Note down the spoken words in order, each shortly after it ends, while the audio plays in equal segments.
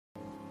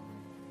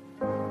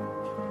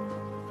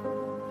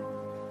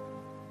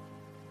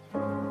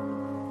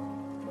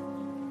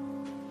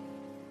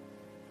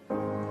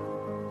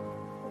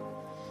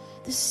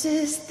This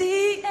is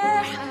the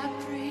air I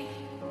breathe.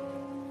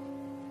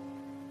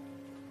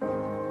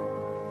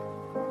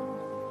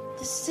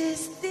 This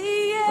is the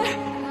air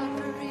I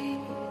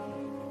breathe.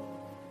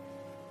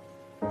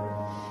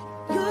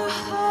 Your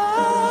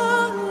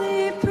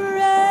holy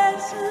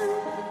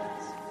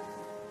presence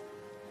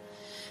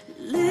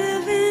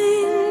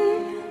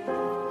living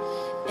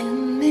in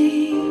me.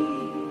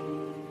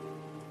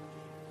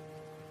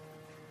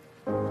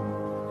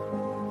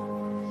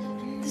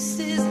 And this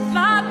is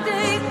my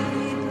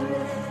daily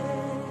bread.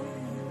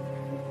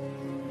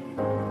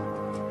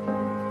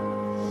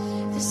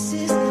 This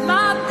is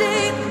my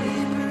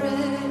daily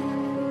bread.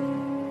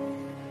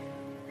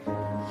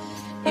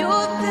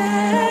 Your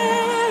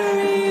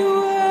very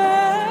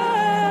word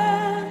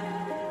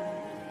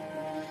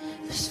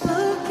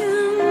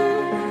spoken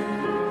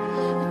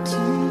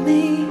to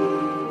me,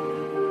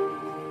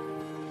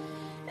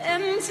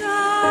 and yes,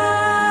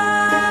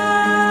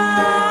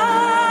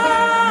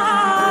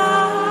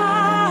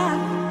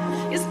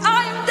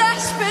 I am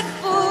desperate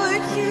for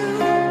you.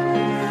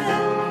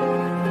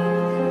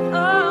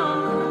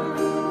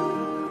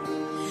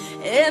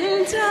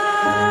 And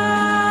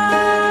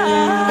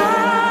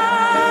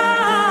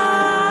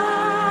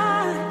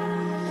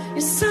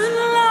yes, I'm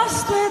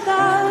lost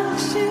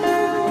without you.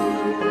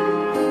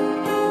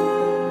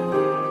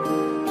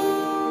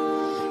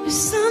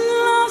 Yes, I'm